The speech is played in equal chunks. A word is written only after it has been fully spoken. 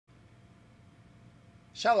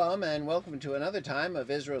Shalom and welcome to another time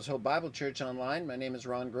of Israel's Hope Bible Church Online. My name is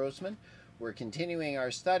Ron Grossman. We're continuing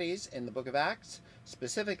our studies in the book of Acts.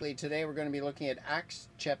 Specifically today we're going to be looking at Acts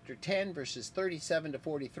chapter 10 verses 37 to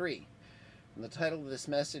 43. And the title of this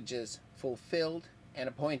message is Fulfilled and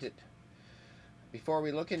Appointed. Before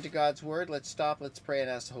we look into God's Word, let's stop, let's pray and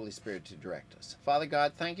ask the Holy Spirit to direct us. Father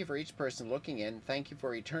God, thank you for each person looking in. Thank you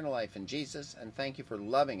for eternal life in Jesus, and thank you for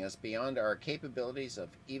loving us beyond our capabilities of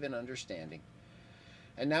even understanding.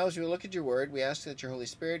 And now as we look at your word, we ask that your Holy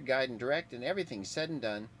Spirit guide and direct in everything said and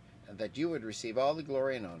done, and that you would receive all the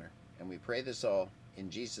glory and honor. And we pray this all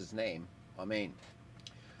in Jesus' name. Amen.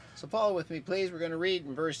 So follow with me, please. We're going to read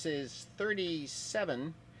in verses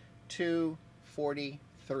 37 to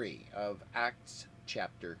 43 of Acts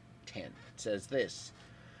chapter 10. It says this: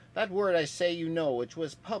 That word I say you know, which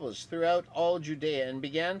was published throughout all Judea, and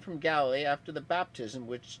began from Galilee after the baptism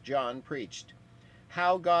which John preached,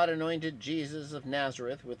 how God anointed Jesus of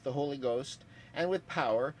Nazareth with the Holy Ghost and with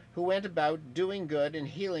power, who went about doing good and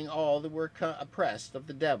healing all that were oppressed of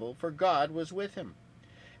the devil, for God was with him.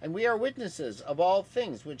 And we are witnesses of all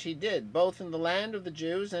things which he did, both in the land of the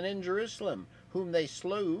Jews and in Jerusalem, whom they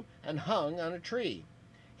slew and hung on a tree.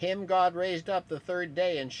 Him God raised up the third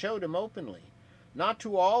day and showed him openly, not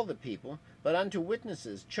to all the people, but unto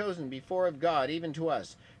witnesses chosen before of God, even to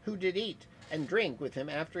us, who did eat and drink with him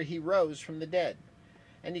after he rose from the dead.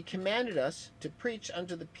 And he commanded us to preach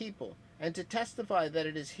unto the people, and to testify that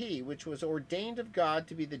it is he which was ordained of God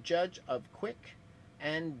to be the judge of quick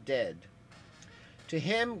and dead. To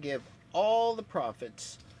him give all the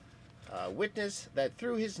prophets witness that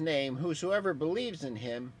through his name whosoever believes in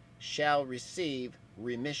him shall receive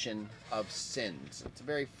remission of sins. It's a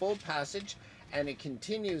very full passage, and it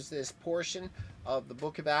continues this portion of the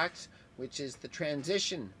book of Acts, which is the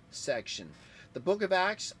transition section. The book of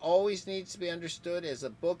Acts always needs to be understood as a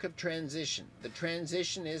book of transition. The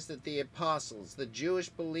transition is that the apostles, the Jewish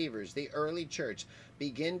believers, the early church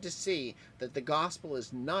begin to see that the gospel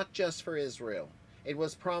is not just for Israel. It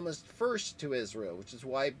was promised first to Israel, which is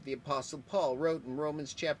why the apostle Paul wrote in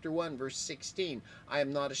Romans chapter 1 verse 16, I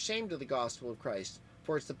am not ashamed of the gospel of Christ,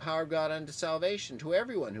 for it's the power of God unto salvation to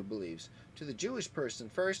everyone who believes, to the Jewish person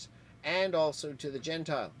first and also to the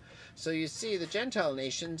Gentile. So you see, the Gentile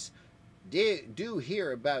nations do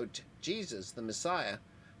hear about Jesus, the Messiah,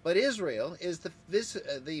 but Israel is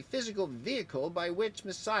the physical vehicle by which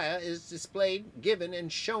Messiah is displayed, given,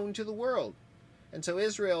 and shown to the world. And so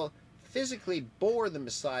Israel physically bore the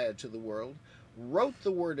Messiah to the world, wrote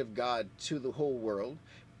the Word of God to the whole world,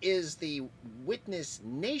 is the witness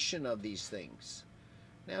nation of these things.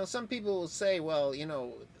 Now, some people will say, well, you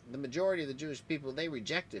know, the majority of the Jewish people, they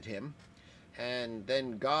rejected him. And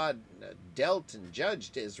then God dealt and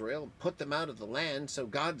judged Israel, put them out of the land, so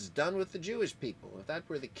God's done with the Jewish people. If that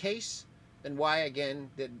were the case, then why again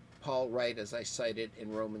did Paul write, as I cited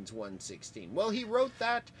in Romans 1:16? Well, he wrote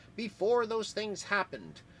that before those things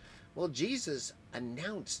happened. Well, Jesus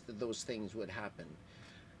announced that those things would happen.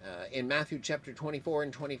 In Matthew chapter 24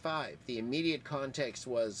 and 25, the immediate context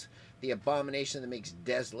was the abomination that makes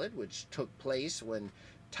desolate, which took place when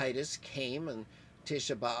Titus came on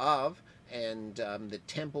Tisha B'Av, and the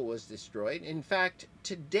temple was destroyed. In fact,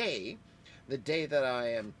 today, the day that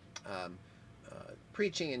I am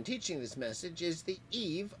preaching and teaching this message, is the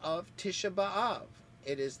eve of Tisha B'Av.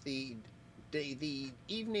 It is the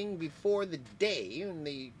evening before the day in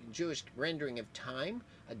the Jewish rendering of time.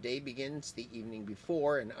 A day begins the evening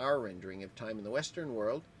before in our rendering of time in the Western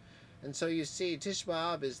world. And so you see, Tisha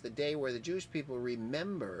B'Av is the day where the Jewish people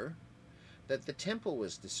remember that the temple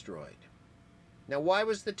was destroyed. Now, why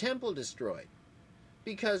was the temple destroyed?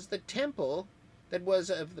 Because the temple that was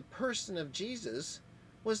of the person of Jesus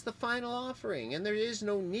was the final offering, and there is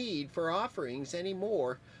no need for offerings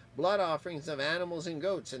anymore, blood offerings of animals and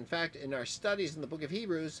goats. In fact, in our studies in the book of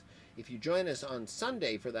Hebrews, if you join us on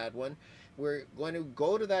Sunday for that one, we're going to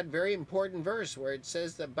go to that very important verse where it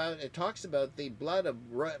says about, it talks about the blood of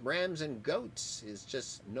rams and goats is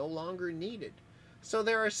just no longer needed. So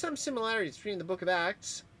there are some similarities between the book of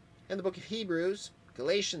Acts and the book of Hebrews,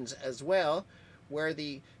 Galatians as well, where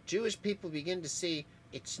the Jewish people begin to see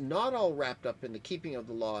it's not all wrapped up in the keeping of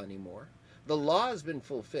the law anymore. The law has been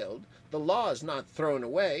fulfilled. The law is not thrown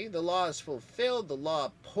away. The law is fulfilled. The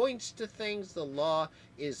law points to things. The law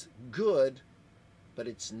is good, but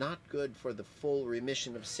it's not good for the full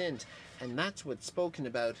remission of sins. And that's what's spoken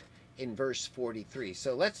about in verse 43.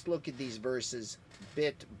 So let's look at these verses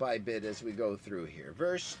bit by bit as we go through here.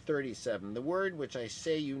 Verse 37, the word which I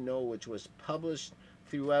say you know, which was published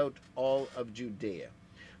throughout all of Judea.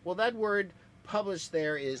 Well, that word published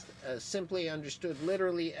there is simply understood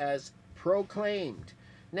literally as proclaimed.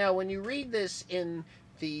 Now, when you read this in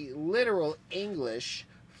the literal English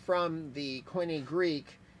from the Koine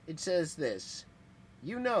Greek, it says this: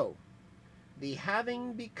 you know, the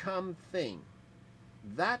having become thing,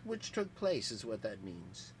 that which took place is what that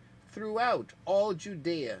means, throughout all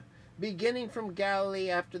Judea, beginning from Galilee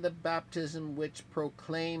after the baptism which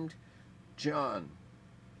proclaimed John.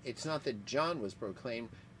 It's not that John was proclaimed,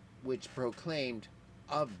 which proclaimed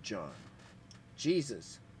of John.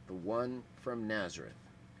 Jesus, the one from Nazareth.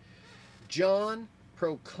 John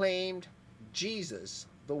proclaimed Jesus,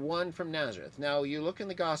 the one from Nazareth. Now, you look in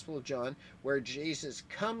the Gospel of John, where Jesus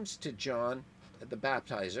comes to John, the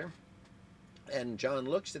baptizer, and John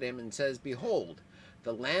looks at him and says, behold,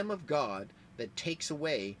 the Lamb of God that takes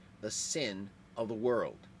away the sin of the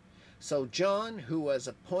world. So John, who was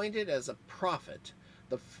appointed as a prophet,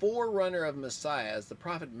 the forerunner of Messiah, as the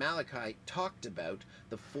prophet Malachi talked about,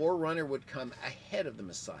 the forerunner would come ahead of the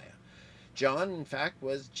Messiah. John, in fact,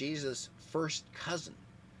 was Jesus' first cousin,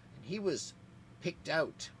 and he was picked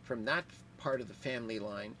out from that part of the family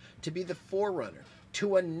line to be the forerunner,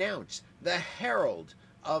 to announce the herald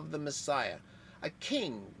of the Messiah. A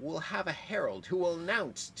king will have a herald who will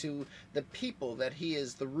announce to the people that he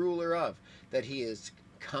is the ruler of, that he is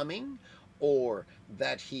coming, or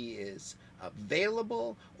that he is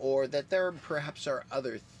available, or that there perhaps are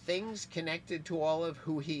other things connected to all of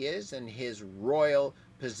who he is and his royal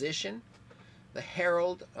position. The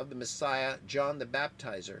herald of the Messiah, John the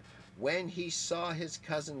Baptizer, when he saw his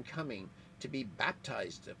cousin coming to be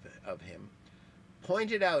baptized of him,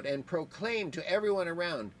 pointed out and proclaimed to everyone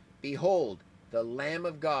around, behold, the Lamb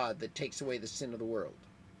of God that takes away the sin of the world.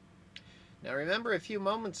 Now remember, a few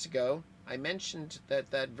moments ago, I mentioned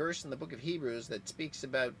that verse in the book of Hebrews that speaks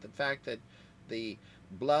about the fact that the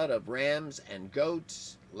blood of rams and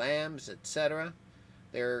goats, lambs, etc.,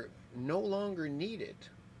 they're no longer needed.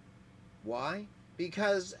 Why?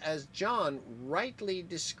 Because as John rightly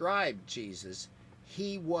described Jesus,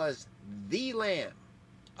 he was the Lamb,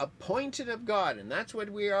 appointed of God, and that's what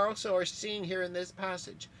we also are seeing here in this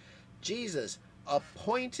passage. Jesus,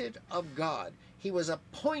 appointed of God. He was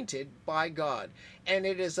appointed by God, and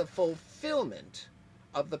it is a fulfillment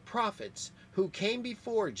of the prophets who came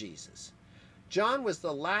before Jesus. John was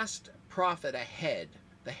the last prophet ahead,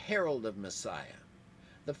 the herald of Messiah,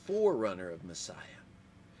 the forerunner of Messiah.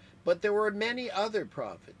 But there were many other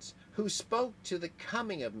prophets who spoke to the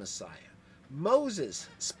coming of Messiah. Moses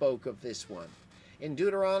spoke of this one. In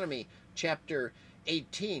Deuteronomy chapter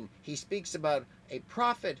 18, he speaks about a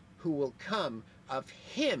prophet who will come. Of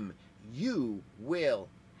him you will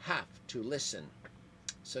have to listen.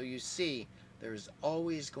 So you see, there's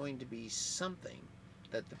always going to be something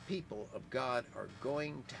that the people of God are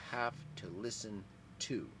going to have to listen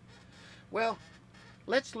to. Well,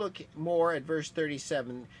 let's look more at verse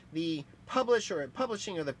 37. The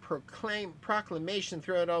publishing of the proclamation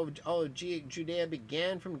throughout all of Judea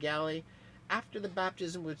began from Galilee after the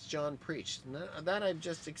baptism which John preached. And that I've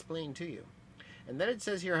just explained to you. And then it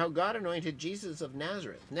says here how God anointed Jesus of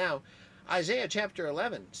Nazareth. Now, Isaiah chapter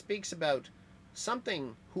 11 speaks about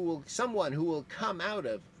someone who will come out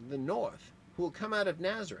of the north, who will come out of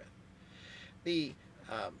Nazareth. The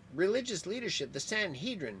religious leadership, the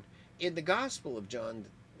Sanhedrin, in the Gospel of John,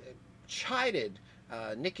 chided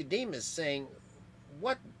Nicodemus, saying,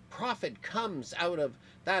 what prophet comes out of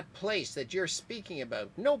that place that you're speaking about?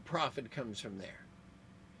 No prophet comes from there.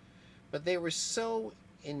 But they were so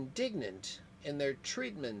indignant in their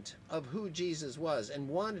treatment of who Jesus was and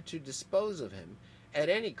wanted to dispose of him at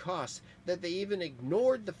any cost that they even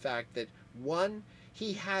ignored the fact that, one,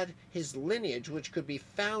 he had his lineage which could be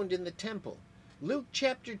found in the temple. Luke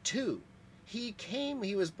chapter 2, he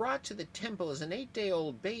was brought to the temple as an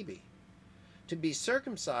 8-day-old baby to be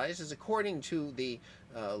circumcised as according to the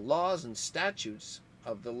laws and statutes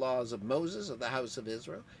of the laws of Moses of the house of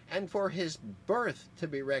Israel, and for his birth to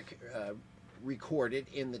be recorded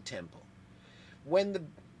in the temple. When the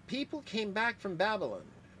people came back from Babylon,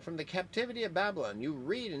 from the captivity of Babylon, you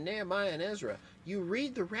read in Nehemiah and Ezra, you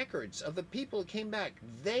read the records of the people who came back.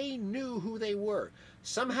 They knew who they were.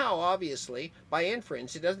 Somehow, obviously, by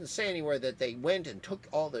inference, it doesn't say anywhere that they went and took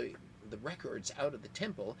all the records out of the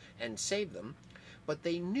temple and saved them, but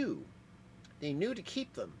they knew. They knew to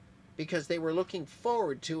keep them because they were looking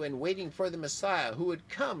forward to and waiting for the Messiah who would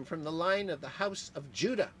come from the line of the house of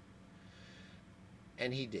Judah.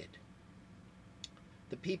 And he did.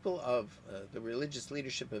 The people of the religious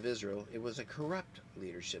leadership of Israel, it was a corrupt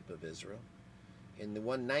leadership of Israel. In the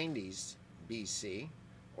 190s BC,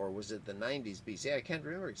 or was it the 90s BC? I can't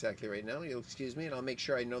remember exactly right now. You'll excuse me, and I'll make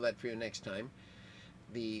sure I know that for you next time.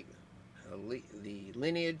 The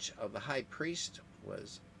lineage of the high priest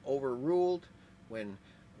was overruled when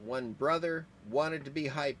one brother wanted to be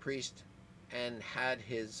high priest and had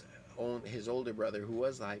his older brother, who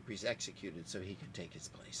was the high priest, executed so he could take his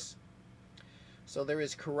place. So there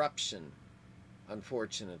is corruption,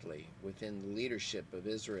 unfortunately, within the leadership of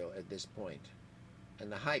Israel at this point.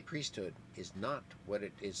 And the high priesthood is not what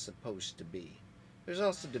it is supposed to be. There's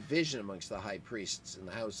also division amongst the high priests in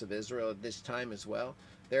the house of Israel at this time as well.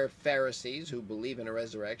 There are Pharisees who believe in a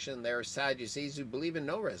resurrection. There are Sadducees who believe in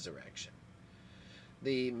no resurrection.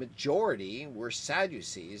 The majority were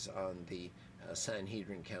Sadducees on the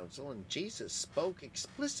Sanhedrin Council, and Jesus spoke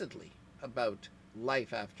explicitly about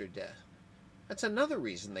life after death. That's another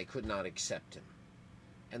reason they could not accept him,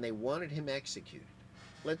 and they wanted him executed.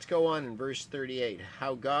 Let's go on in verse 38.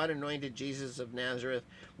 How God anointed Jesus of Nazareth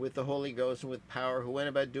with the Holy Ghost and with power, who went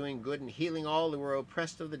about doing good and healing all who were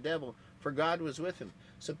oppressed of the devil, for God was with him.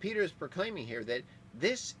 So Peter is proclaiming here that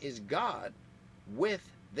this is God with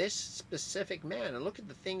this specific man. And look at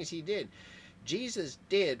the things he did. Jesus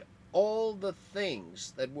did all the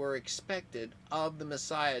things that were expected of the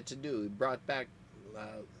Messiah to do. He brought back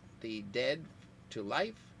the dead to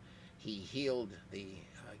life. He healed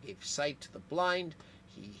gave sight to the blind.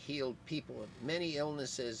 He healed people of many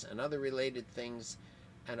illnesses and other related things.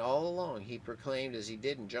 And all along he proclaimed, as he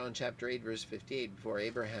did in John chapter 8, verse 58, before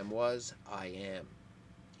Abraham was, I am.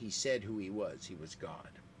 He said who he was. He was God.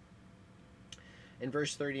 In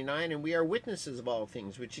verse 39, and we are witnesses of all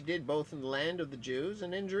things which he did both in the land of the Jews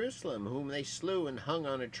and in Jerusalem, whom they slew and hung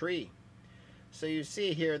on a tree. So you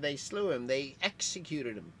see here, they slew him. They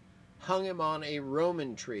executed him, hung him on a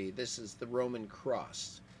Roman tree. This is the Roman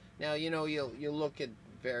cross. Now, you know, you'll look at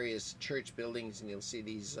various church buildings and you'll see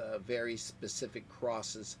these very specific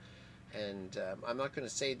crosses. And I'm not going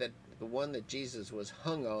to say that the one that Jesus was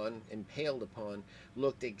hung on, impaled upon,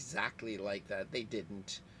 looked exactly like that. They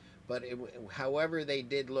didn't. But however they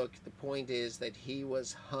did look, the point is that he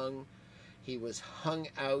was hung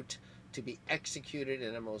out to be executed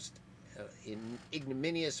in a most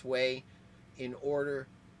ignominious way in order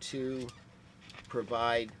to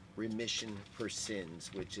provide remission for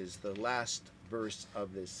sins, which is the last verse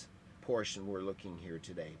of this portion we're looking here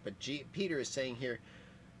today. But Peter is saying here,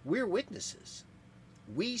 we're witnesses.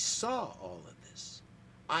 We saw all of this.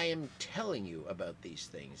 I am telling you about these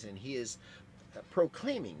things. And he is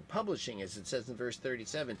proclaiming, publishing, as it says in verse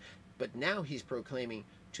 37, but now he's proclaiming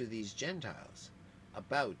to these Gentiles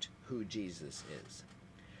about who Jesus is.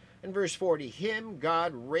 In verse 40, him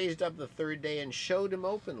God raised up the third day and showed him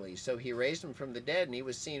openly. So he raised him from the dead and he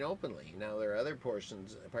was seen openly. Now there are other parts in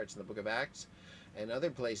the book of Acts and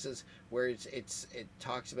other places where it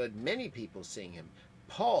talks about many people seeing him.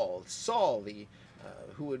 Paul, Saul,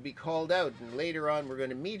 who would be called out, and later on we're going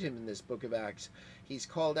to meet him in this book of Acts. He's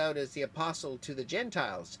called out as the apostle to the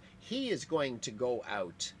Gentiles. He is going to go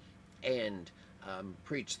out and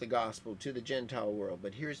preach the gospel to the Gentile world.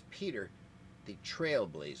 But here's Peter, the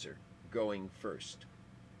trailblazer, going first.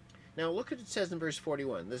 Now look at what it says in verse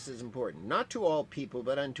 41. This is important. Not to all people,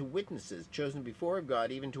 but unto witnesses, chosen before of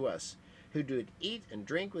God, even to us, who did eat and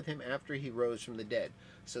drink with him after he rose from the dead.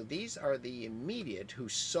 So these are the immediate who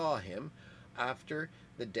saw him after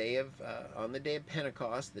the day of, on the day of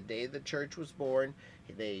Pentecost, the day the church was born.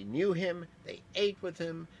 They knew him, they ate with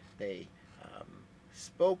him, they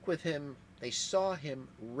spoke with him, they saw him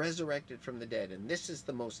resurrected from the dead. And this is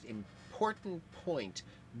the most important point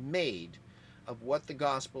made of what the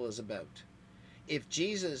gospel is about. If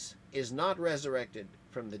Jesus is not resurrected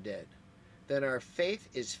from the dead, then our faith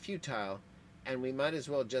is futile and we might as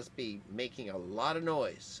well just be making a lot of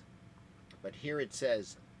noise. But here it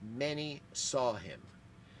says, many saw him.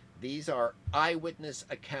 These are eyewitness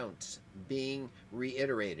accounts being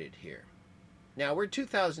reiterated here. Now, we're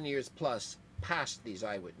 2,000 years plus past these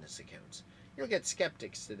eyewitness accounts. You'll get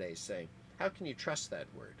skeptics today saying, how can you trust that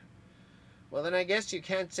word? Well, then I guess you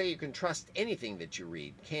can't say you can trust anything that you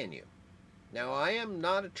read, can you? Now, I am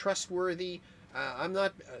not a trustworthy, I'm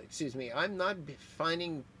not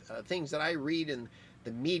finding things that I read in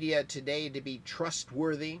the media today to be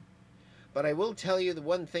trustworthy. But I will tell you the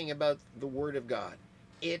one thing about the Word of God.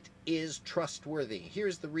 It is trustworthy.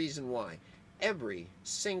 Here's the reason why. Every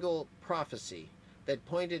single prophecy that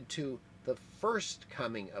pointed to the first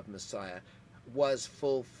coming of Messiah was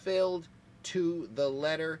fulfilled to the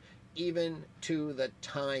letter, even to the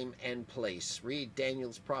time and place. Read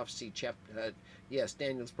Daniel's prophecy,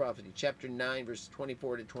 Daniel's prophecy, chapter 9, verses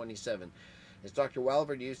 24 to 27. As Dr.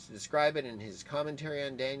 Walvoord used to describe it in his commentary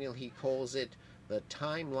on Daniel, he calls it the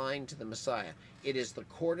timeline to the Messiah. It is the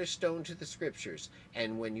cornerstone to the Scriptures,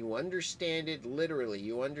 and when you understand it literally,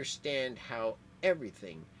 you understand how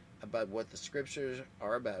everything about what the Scriptures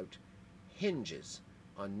are about hinges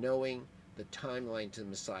on knowing the timeline to the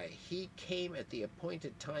Messiah. He came at the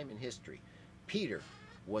appointed time in history. Peter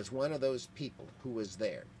was one of those people who was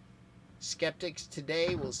there. Skeptics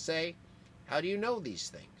today will say, how do you know these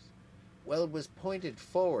things? Well, it was pointed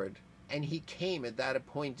forward, and he came at that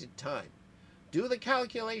appointed time. Do the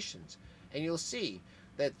calculations, and you'll see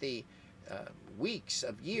that the weeks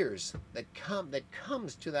of years that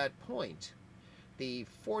comes to that point, the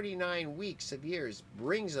 49 weeks of years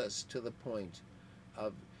brings us to the point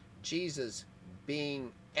of Jesus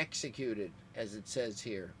being executed, as it says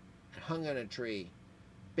here, hung on a tree,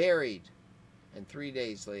 buried, and 3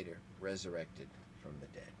 days later resurrected from the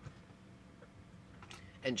dead.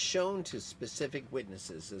 And shown to specific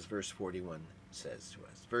witnesses, as verse 41 says to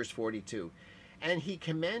us. Verse 42, and he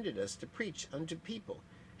commanded us to preach unto people,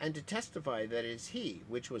 and to testify that it is he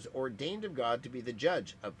which was ordained of God to be the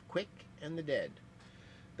judge of quick and the dead.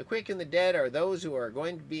 The quick and the dead are those who are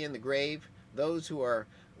going to be in the grave, those who are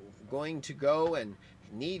going to go and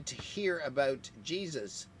need to hear about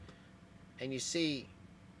Jesus. And you see,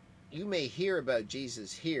 you may hear about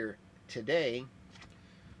Jesus here today,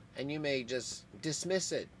 and you may just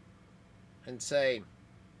dismiss it and say,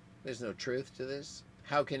 there's no truth to this.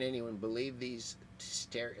 How can anyone believe these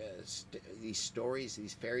stories,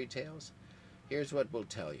 these fairy tales? Here's what we'll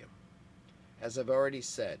tell you. As I've already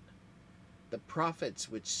said, the prophets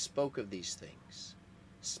which spoke of these things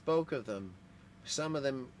spoke of them, some of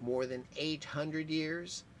them more than 800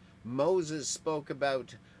 years. Moses spoke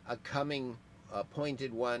about a coming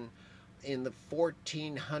appointed one in the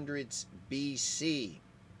 1400s BC.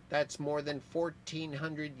 That's more than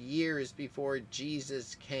 1400 years before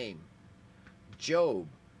Jesus came. Job,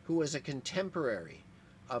 who was a contemporary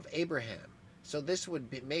of Abraham, so this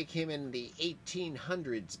would make him in the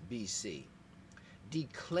 1800s BC,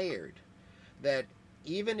 declared that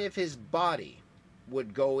even if his body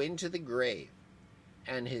would go into the grave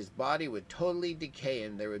and his body would totally decay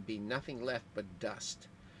and there would be nothing left but dust,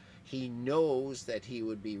 he knows that he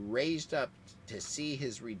would be raised up to see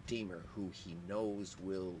his Redeemer, who he knows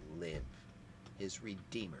will live, his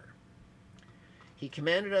Redeemer. He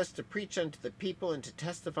commanded us to preach unto the people and to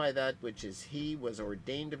testify that which is he was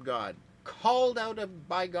ordained of God, called out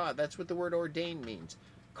by God. That's what the word ordained means.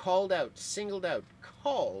 Called out, singled out,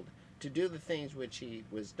 called to do the things which he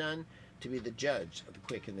was done, to be the judge of the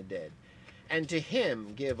quick and the dead. And to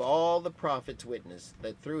him give all the prophets witness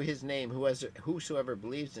that through his name whosoever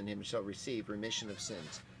believes in him shall receive remission of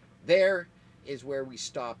sins. There is where we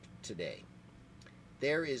stop today.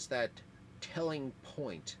 There is that telling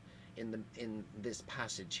point in this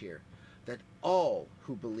passage here, that all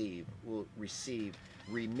who believe will receive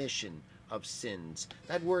remission of sins.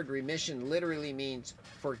 That word remission literally means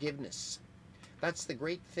forgiveness. That's the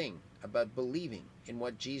great thing about believing in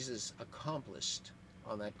what Jesus accomplished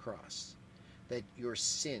on that cross, that your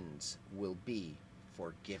sins will be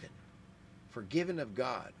forgiven. Forgiven of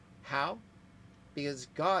God. How? Because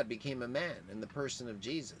God became a man in the person of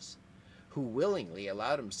Jesus, who willingly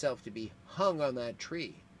allowed himself to be hung on that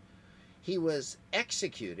tree. He was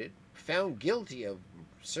executed, found guilty of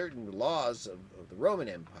certain laws of the Roman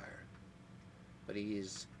Empire, but he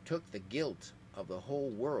took the guilt of the whole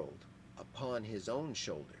world upon his own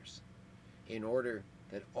shoulders, in order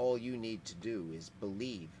that all you need to do is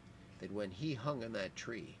believe that when he hung on that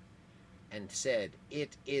tree and said,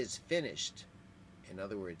 "It is finished," in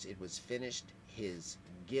other words, it was finished, his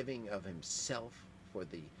giving of himself for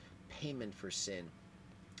the payment for sin,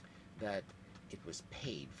 that it was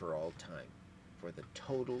paid for all time, for the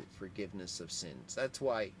total forgiveness of sins. That's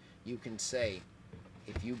why you can say,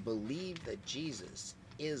 if you believe that Jesus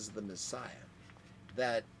is the Messiah,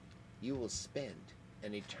 that you will spend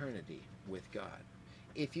an eternity with God.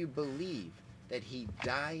 If you believe that he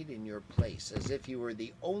died in your place, as if you were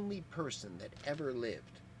the only person that ever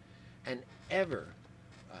lived and ever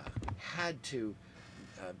had to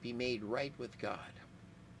be made right with God,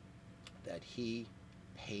 that he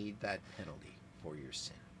paid that penalty for your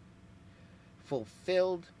sin.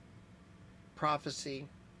 Fulfilled prophecy,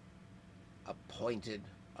 appointed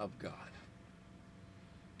of God.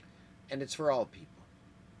 And it's for all people,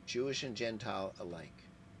 Jewish and Gentile alike,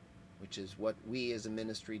 which is what we as a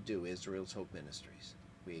ministry do, Israel's Hope Ministries.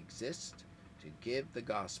 We exist to give the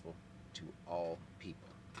gospel to all people.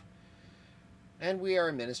 And we are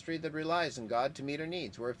a ministry that relies on God to meet our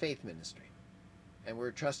needs. We're a faith ministry. And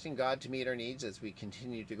we're trusting God to meet our needs as we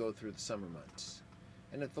continue to go through the summer months.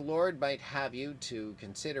 And if the Lord might have you to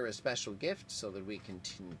consider a special gift so that we can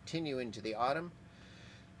continue into the autumn,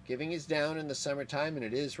 giving is down in the summertime, and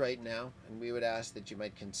it is right now, and we would ask that you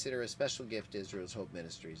might consider a special gift to Israel's Hope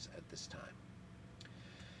Ministries at this time.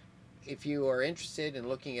 If you are interested in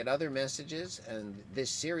looking at other messages and this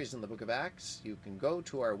series in the book of Acts, you can go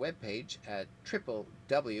to our webpage at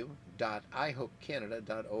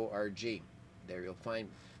www.ihopecanada.org. There you'll find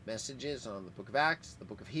messages on the book of Acts, the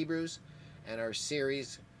book of Hebrews, and our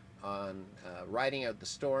series on riding out the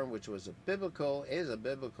storm, which is a biblical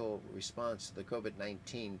response to the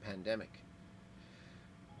COVID-19 pandemic.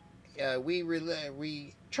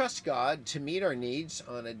 We trust God to meet our needs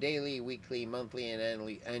on a daily, weekly, monthly, and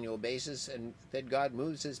annual basis, and that God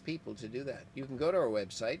moves His people to do that. You can go to our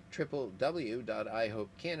website,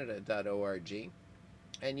 www.ihopecanada.org,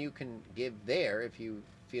 and you can give there if you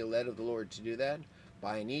feel led of the Lord to do that,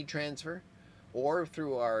 by a need transfer, or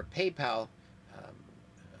through our PayPal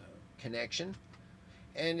connection.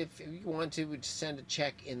 And if you want to send a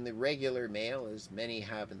check in the regular mail, as many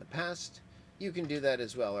have in the past, you can do that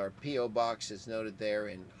as well. Our P.O. Box is noted there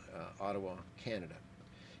in Ottawa, Canada.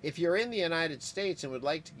 If you're in the United States and would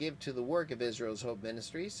like to give to the work of Israel's Hope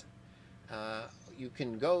Ministries, you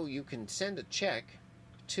can send a check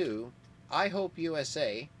to iHope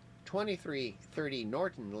USA, 2330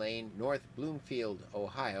 Norton Lane, North Bloomfield,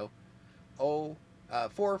 Ohio,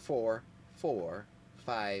 44450.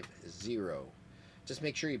 Just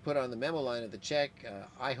make sure you put on the memo line of the check,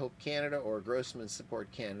 I Hope Canada or Grossman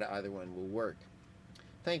Support Canada. Either one will work.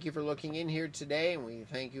 Thank you for looking in here today, and we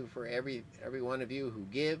thank you for every one of you who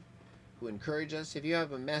give, who encourage us. If you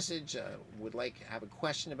have a message, would like to have a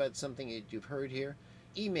question about something that you've heard here,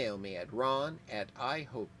 email me at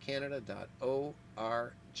ron@ihopecanada.org,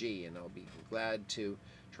 and I'll be glad to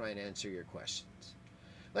try and answer your questions.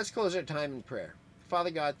 Let's close our time in prayer.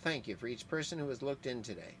 Father God, thank you for each person who has looked in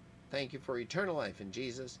today. Thank you for eternal life in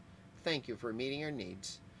Jesus. Thank you for meeting our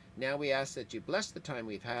needs. Now we ask that you bless the time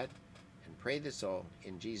we've had, and pray this all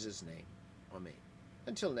in Jesus' name. Amen.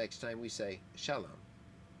 Until next time, we say Shalom.